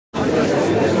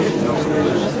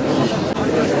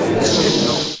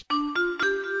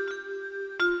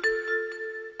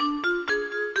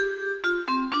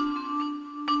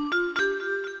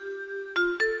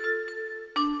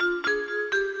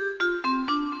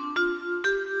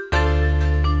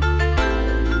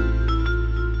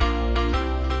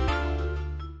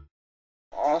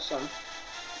awesome.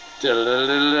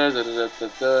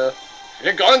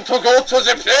 We're going to go to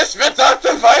the place without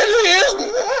the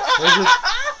violin.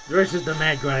 Versus the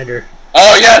Mad Grinder.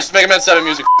 Oh yes, Mega Man 7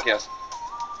 music. Yes.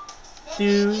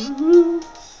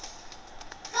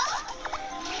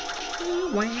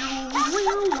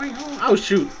 Oh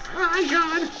shoot! Oh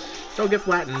god! Don't get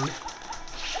flattened.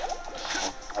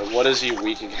 What is he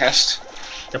weak against?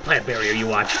 The plant barrier you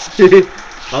watch.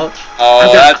 Oh,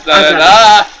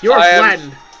 you're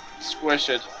flattened. Squish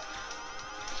it.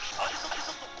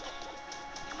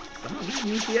 Come on, man,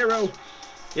 use the arrow.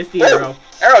 It's the arrow.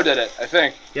 Arrow did it, I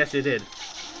think. Yes, it did.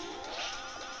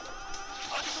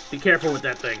 Be careful with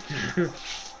that thing.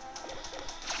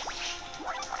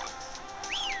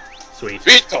 Sweet.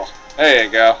 Beetle. There you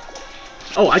go.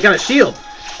 Oh, I got a shield.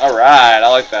 All right, I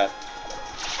like that.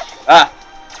 Ah.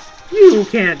 You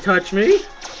can't touch me.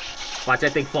 Watch,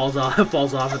 that thing falls off.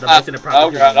 Falls off at the most Oh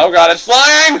inappropriate. god, it's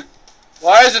flying!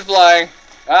 Why is it flying?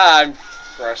 Ah, I'm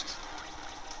crushed.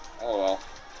 Oh well.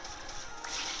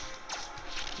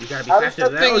 You gotta be how does faster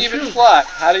that than thing even fly?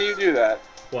 How do you do that?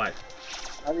 What?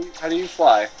 How do you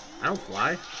fly? I don't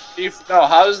fly. No,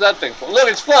 how does that thing fly? Look,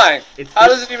 it's flying! How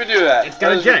does it even do that? It's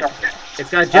got a jet. It's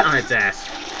got a jet on its ass.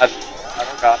 I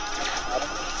don't got it.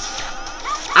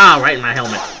 Ah, right in my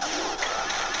helmet.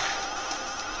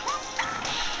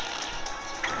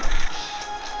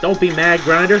 Don't be mad,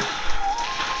 Grinder.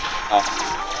 Oh.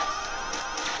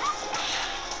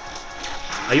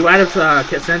 Are you out of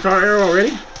Centaur arrow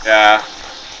already? Yeah.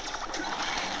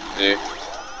 See?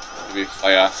 Maybe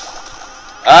fire.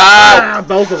 Ah!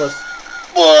 Both of us.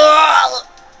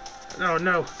 Oh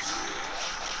no.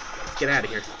 Let's get out of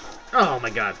here. Oh my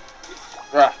god.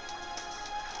 Come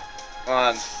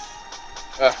on.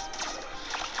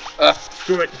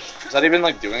 Screw it. Is that even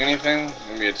like doing anything?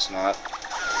 Maybe it's not.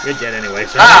 You're dead anyway,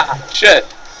 so. Ah! Shit!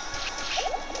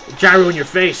 Gyro in your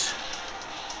face.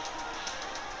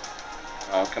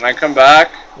 Oh, can I come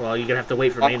back? Well, you're gonna have to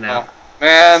wait for me now.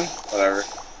 Man, whatever.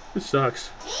 This sucks.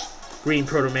 Green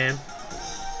Proto Man.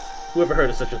 Whoever heard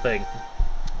of such a thing?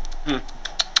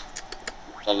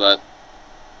 Love that.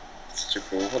 Such a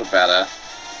cool. What a badass.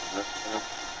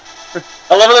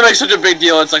 I love how they make such a big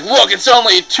deal. It's like, look, it's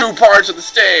only 2 parts of the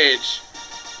stage.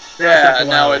 Yeah,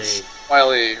 now it's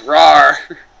Wily. Rawr.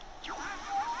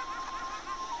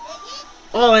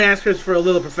 All I ask is for a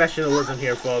little professionalism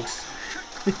here, folks.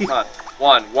 Come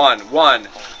on. One.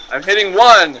 I'm hitting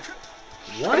 1.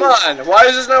 Come on. Why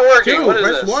is this not working? 2. What is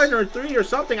Press this? 1 or 3 or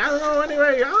something. I don't know.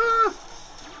 Anyway,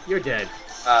 you're dead.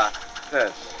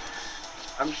 Good.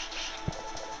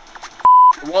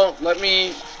 It won't let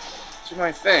me do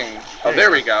my thing. Oh,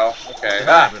 there we go. Okay.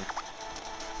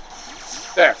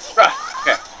 There.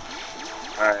 Okay.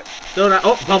 Alright. Still not.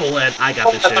 Oh, bubble lead. I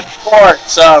got this shit. Of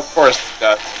course it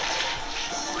does.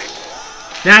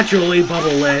 Naturally,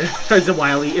 bubble lead is a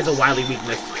wily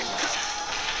weakness.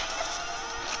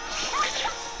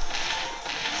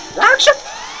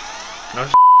 No.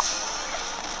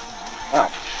 Wow.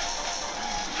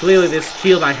 Clearly, this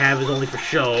shield I have is only for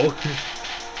show.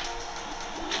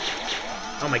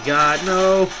 Oh my god,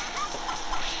 no.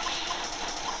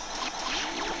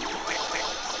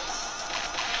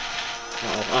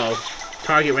 Uh-oh.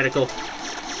 Target reticle.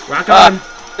 Rock on.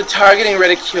 The targeting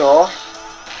reticule.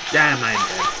 Damn, I'm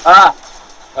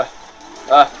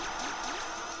dead.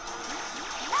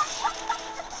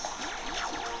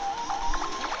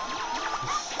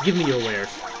 Give me your wares.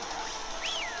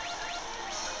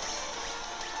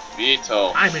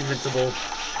 Beetle. I'm invincible.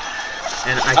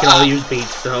 And I can only use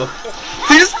beats, so.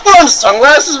 He just put on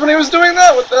sunglasses when he was doing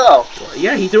that? What the hell? Well,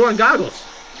 yeah, he threw on goggles.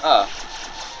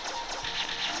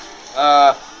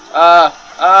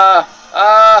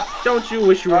 Don't you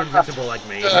wish you were invincible like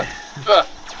me? Oh,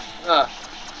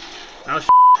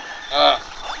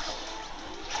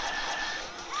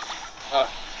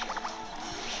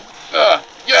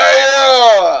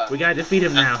 yeah! We gotta defeat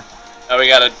him now. Now we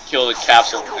gotta kill the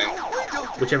capsule thing.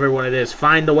 Whichever one it is.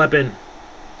 Find the weapon.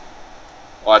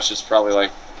 Watch, it's probably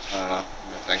like, I don't know,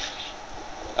 I think.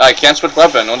 I can't switch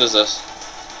weapon. What is this?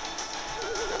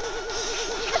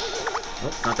 Oh,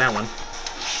 it's not that one.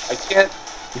 I can't.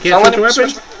 You can't switch weapon?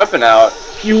 Switch my weapon out.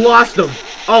 You lost them.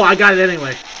 Oh, I got it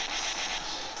anyway.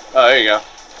 Oh, there you go.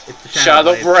 It's the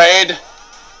Shadow Braid.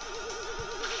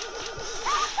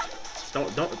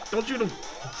 Don't shoot him.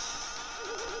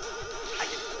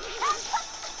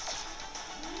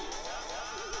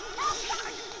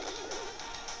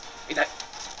 Eat that.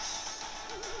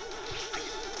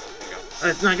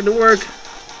 That's not gonna work.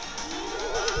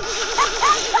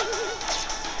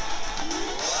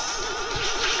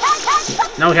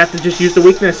 No, we have to just use the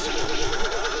weakness.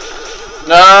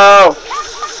 No!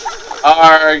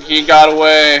 Arg, he got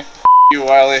away. F you,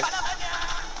 Wily.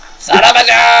 Son of a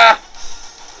gun!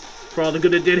 For all the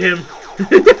good it did him.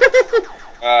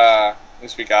 At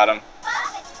least we got him.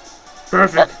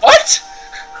 Perfect. What?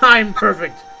 I'm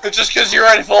perfect. Just because you're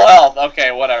at full health.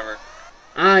 Okay, whatever.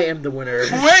 I am the winner.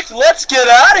 Quick, let's get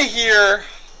out of here!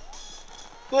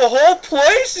 The whole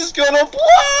place is gonna blow!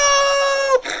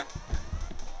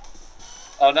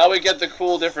 Oh, now we get the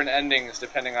cool different endings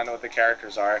depending on what the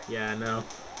characters are. Yeah, I know.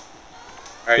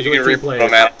 Alright, you can read Proto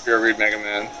Man if you're read Mega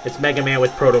Man. It's Mega Man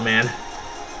with Proto Man.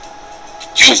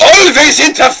 You always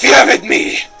interfere with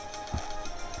me!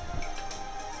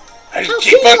 I'll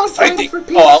keep on fighting for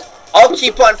peace. Oh, I'll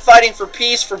keep on fighting for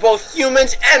peace for both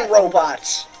humans and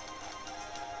robots.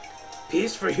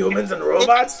 Peace for humans and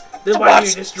robots? Then why do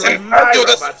you destroy my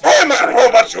robots?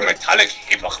 Robots, you metallic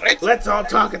hypocrite! Let's all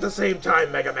talk at the same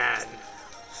time, Mega Man.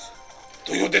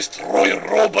 Do you destroy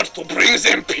robots to bring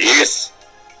them peace?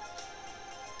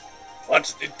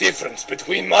 What's the difference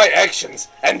between my actions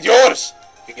and yours?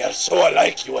 We are so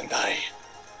alike, you and I.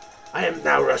 I am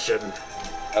now Russian.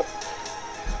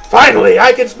 Finally,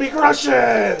 I can speak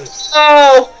Russian!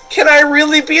 Oh, can I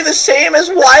really be the same as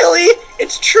Wily?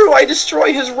 It's true, I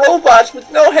destroy his robots with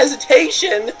no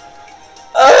hesitation.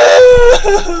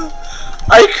 I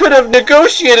could have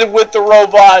negotiated with the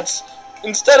robots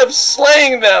instead of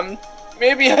slaying them.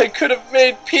 Maybe I could have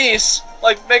made peace,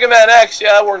 like Mega Man X.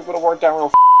 Yeah, that would have worked out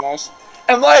real nice.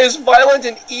 Am I as violent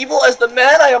and evil as the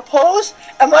man I oppose?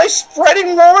 Am I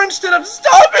spreading war instead of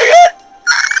stopping it?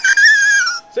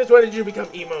 Since when did you become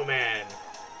Emo Man?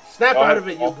 Snap out of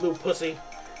it, you blue pussy.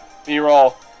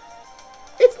 B-roll.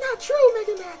 It's not true,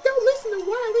 Mega Man. Don't listen to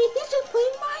Wily. He's just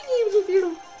playing mind games with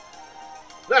you.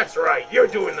 That's right. You're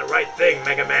doing the right thing,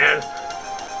 Mega Man.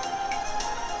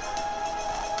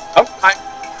 I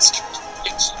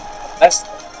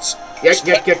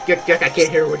can't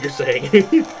hear what you're saying.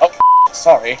 Oh,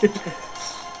 sorry.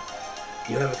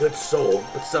 You have a good soul,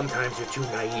 but sometimes you're too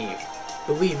naive.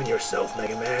 Believe in yourself,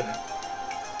 Mega Man.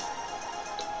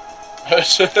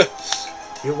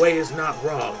 Your way is not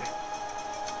wrong.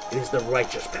 It is the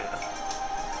righteous path.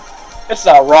 It's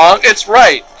not wrong, it's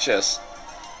righteous.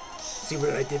 See what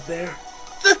I did there?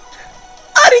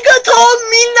 Arigato,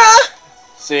 mina!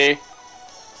 See?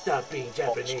 Stop being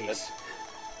Japanese.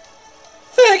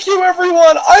 Thank you,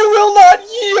 everyone! I will not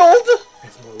yield!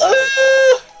 That's more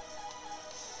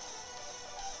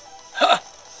like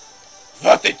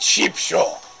What a cheap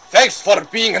show! Thanks for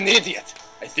being an idiot.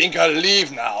 I think I'll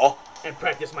leave now. And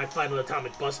practice my final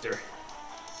atomic buster.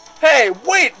 Hey,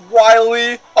 wait,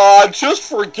 Wily! Just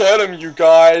forget him, you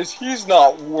guys. He's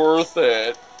not worth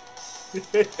it.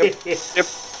 Yep.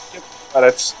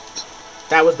 Credits.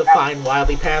 That was the fine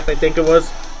Wily path, I think it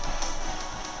was.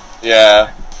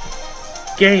 Yeah.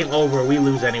 Game over, we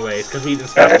lose anyways, because we didn't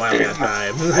stop Wily on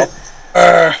time.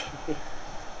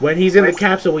 When he's in the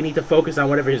capsule, we need to focus on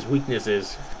whatever his weakness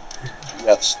is.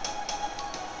 Yes.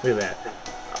 Look at that.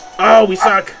 Oh, we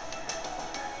suck!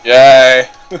 Yay!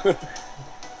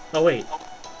 Oh, wait.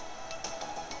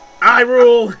 I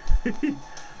rule!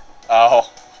 Oh.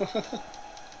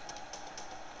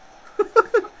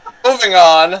 Moving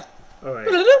on. Alright.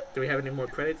 Do we have any more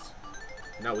credits?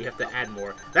 No, we have to add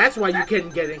more. That's why you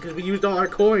couldn't get in, because we used all our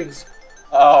coins.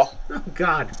 Oh. Oh,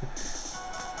 God.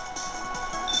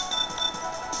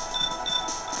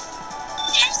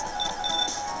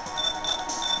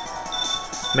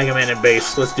 Mega Man and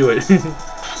bass. Let's do it.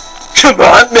 Come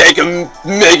on,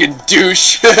 mega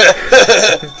douche.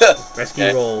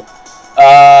 Rescue roll.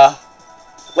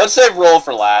 Let's save roll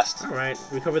for last. Alright,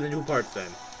 we cover the new parts then.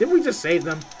 Didn't we just save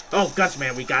them? Oh, Guts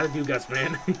Man, we gotta do Guts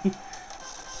Man.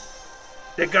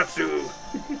 The Gutsu.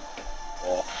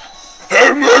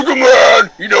 Hey, Mega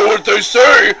Man! You know what they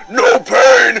say? No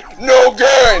pain, no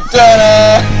gain!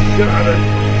 Ta-da! Got it.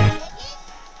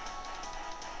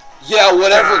 Yeah,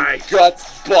 whatever, Die.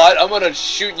 Guts butt. I'm gonna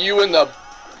shoot you in the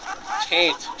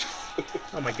taint.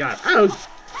 Oh my god. Oh!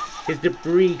 His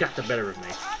debris got the better of me.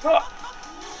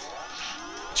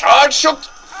 Charge shook!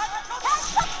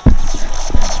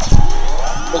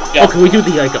 Oh, can we do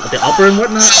the the upper and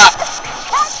whatnot?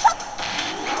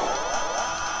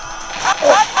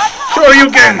 Sure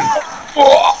you can!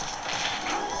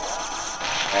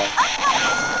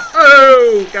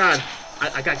 Oh god!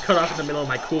 I got cut off in the middle of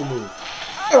my cool move.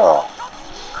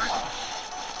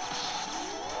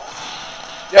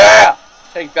 Yeah!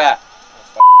 Take that.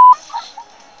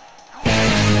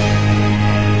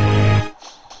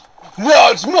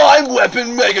 No, it's my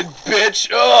weapon, mega bitch!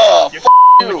 Oh, You're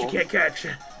you! you can't catch.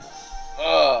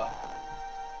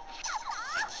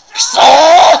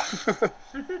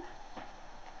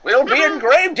 We'll be in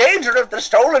grave danger if the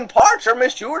stolen parts are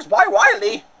misused by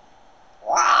Wily.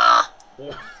 Wah!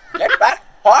 Get back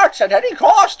parts at any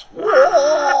cost.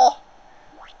 Wah!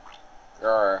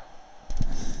 Grr.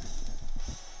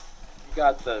 You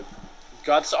got the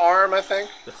Guts arm, I think?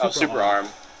 Oh, super arm.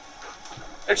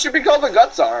 It should be called the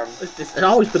Guts arm. It's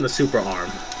always been the super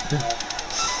arm.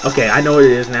 Okay, I know what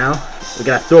it is now. We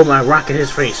gotta throw my rock in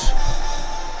his face.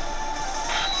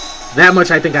 That much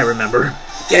I think I remember.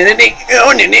 Can we beat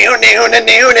Airman?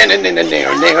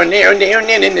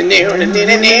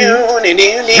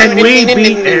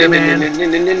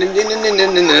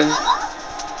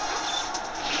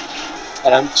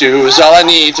 LM2 is all I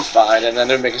need to find, and then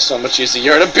it'll make it so much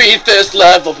easier to beat this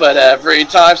level. But every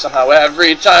time, somehow,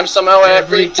 every time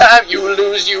you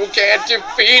lose, you can't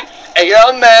defeat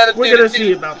Airman. We're gonna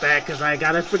see about that, because I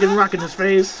got a freaking rock in his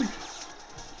face.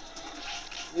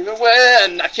 Even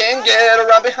when I can't get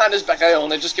around behind his back, I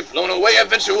only just get blown away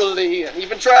eventually. And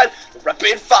even tried the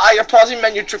rapid fire pausing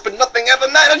menu trick, but nothing ever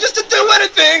mattered just to do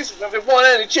anything. So if you want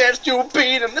any chance to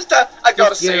beat him, this time I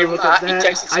gotta save my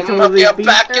e-text and somehow get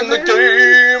back in the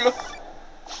game.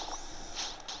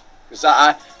 Cause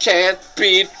I can't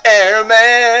beat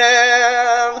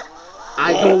Airman.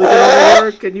 I totally did all the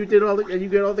work, and you did all the, and you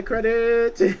get all the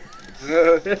credit.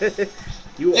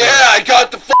 I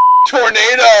got the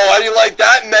tornado. How do you like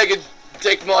that, Mega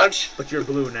Dick Munch? But you're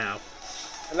blue now.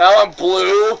 And now I'm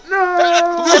blue.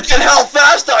 No. Look at how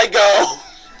fast I go.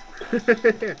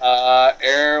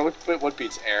 Air. What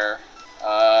beats air?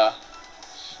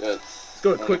 Shit. Let's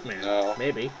go with Quick Man. No.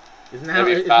 Maybe. Isn't that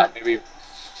maybe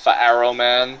Arrow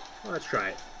Man? Well, let's try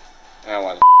it.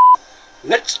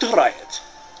 Let's try it.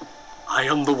 I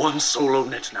am the one solo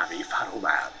net navi Pharaoh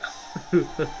Man.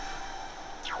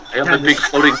 I am the big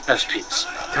floating test piece.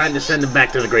 Time to send him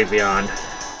back to the great beyond.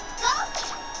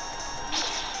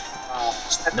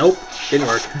 Nope, didn't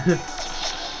work.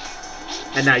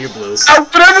 And now you're blue. Oh,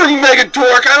 whatever, Mega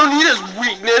Dork. I don't need his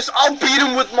weakness. I'll beat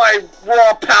him with my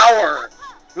raw power.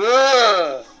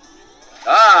 Ugh.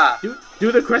 Ah.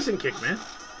 Do the crescent kick, man.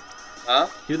 Huh?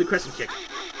 Do the crescent kick.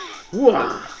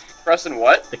 Whoa. Crescent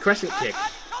what? The crescent kick.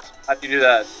 How do you do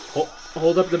that?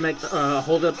 Hold up the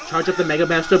charge up the Mega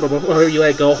Buster, but before you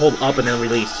let go, hold up and then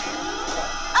release.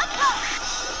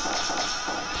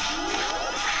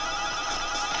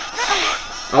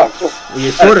 Oh, cool. Well,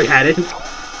 you sort of had it.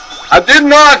 I did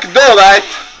not know that.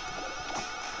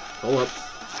 Hold up.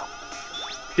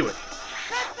 Do it.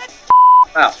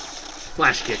 Ow.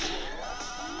 Flash kick.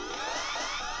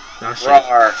 Oh, shit.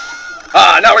 Rawr.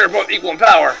 Ah, now we're both equal in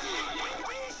power.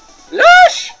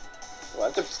 Lush! Well,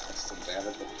 that did some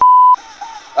damage.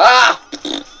 Ah!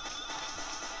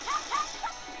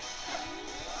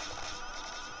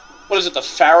 What is it, the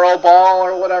Pharaoh Ball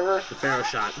or whatever? The Pharaoh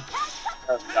Shot.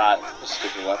 Pharaoh Shot. That's a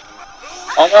stupid weapon.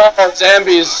 Oh no,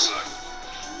 zombies!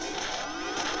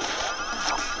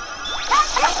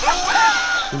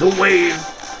 The wave!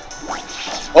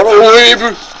 What a wave!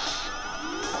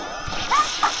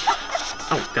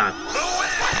 Oh god.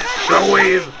 The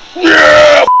wave!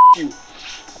 Yeah! You.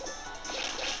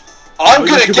 I'm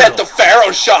gonna get the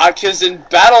Pharaoh Shot, because in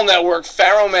Battle Network,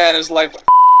 Pharaoh Man is like,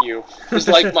 you. Is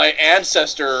like my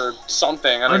ancestor or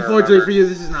something. I don't Unfortunately for you,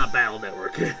 this is not Battle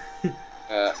Network.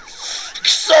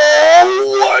 So,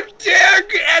 what dare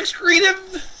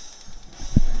excretive?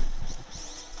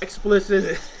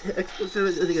 Explicit.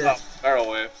 Explicit. Oh, Pharaoh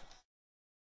Wave.